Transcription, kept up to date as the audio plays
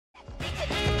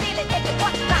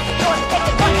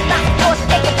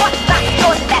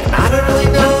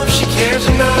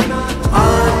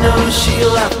she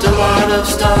left a lot of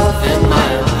stuff in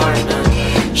my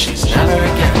apartment. She's never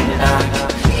getting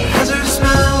back. As her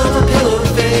smell of a pillow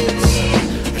fades,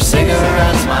 her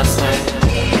cigarettes my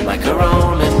slave, like a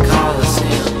Roman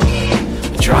Coliseum,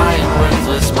 a dry and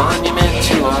worthless monument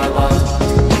to our love.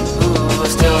 Ooh, I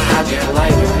still have your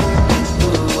lighter.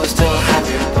 Ooh, I still have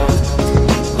your book.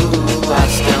 Ooh, I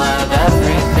still have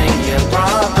everything you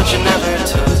brought, but you never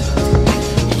took.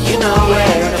 You know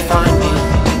where to find me,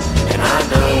 and I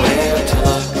know where to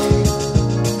look.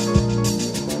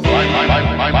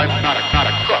 I'm not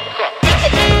a crook.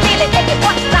 Feel it, take it,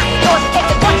 what's not yours? Take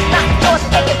it, what's not yours?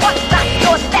 Take it, what's not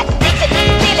yours? That fix it.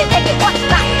 Feel it, take it, what's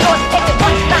not yours? Take it,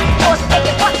 what's not yours? Take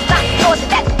it, what's not yours?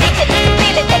 That fix it.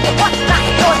 Feel it, take it, what's not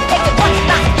yours? Take it, what's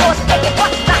not yours? Take it,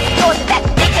 what's not yours? That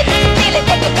fix it. Feel it,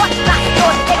 take it, what's not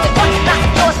yours? Take it, what's not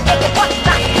yours? Take it, what's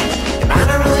not yours? And I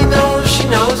don't really know if she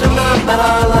knows or not, but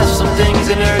I left some things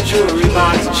in her jewelry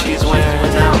box, and she's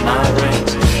wearing out my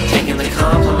rings, taking the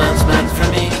compliments meant for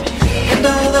me. And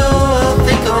although I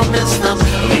think I'll miss them,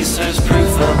 at least there's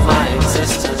proof of my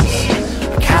existence.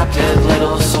 A captive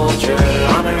little soldier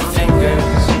on her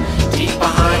fingers, deep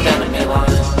behind enemy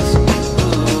lines.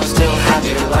 Ooh, I still have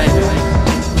your lighter.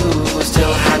 Ooh, I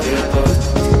still have your book.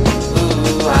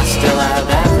 Ooh, I still have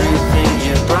everything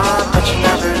you brought, but you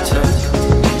never took.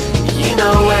 You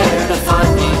know where to find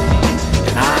me,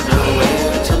 and I know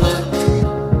where to look.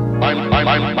 I'm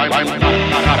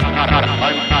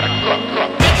not a crook.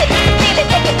 Feel it,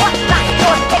 take it, what's not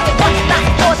yours? Take it, what's not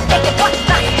yours? Take it, what's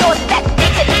not yours? That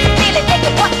fix it. Feel it, take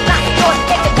it, what's not yours?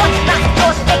 Take it, what's not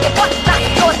yours? Take it, what's not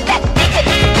yours? That fix it.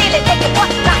 Feel it, take it,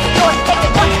 what's not yours? Take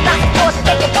it, what's not yours?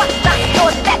 Take it, what's not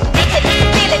yours? That fix it.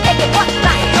 Feel it, take it, what's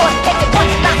not yours? Take it,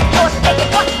 what's not yours? Take it,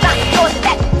 what's not yours?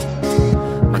 That.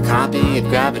 My copy of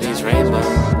Gravity's Rainbow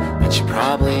that you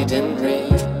probably didn't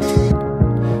read.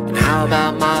 And how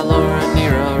about my Laura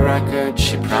Nero record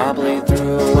she probably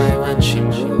threw away when she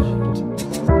moved?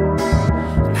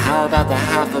 How about the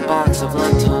half a box of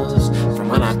lentils from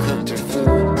when I cooked her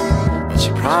food that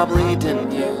she probably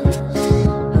didn't use?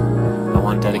 I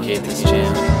want to dedicate this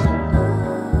jam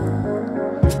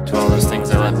to all those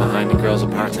things I left behind in girls'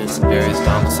 apartments and various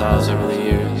domiciles over the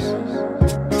years.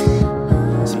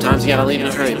 Sometimes you gotta leave in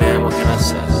a hurry, man, what can I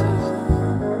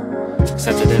say?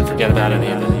 Except I didn't forget about any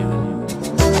of it.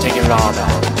 I'm taking it all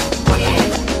back.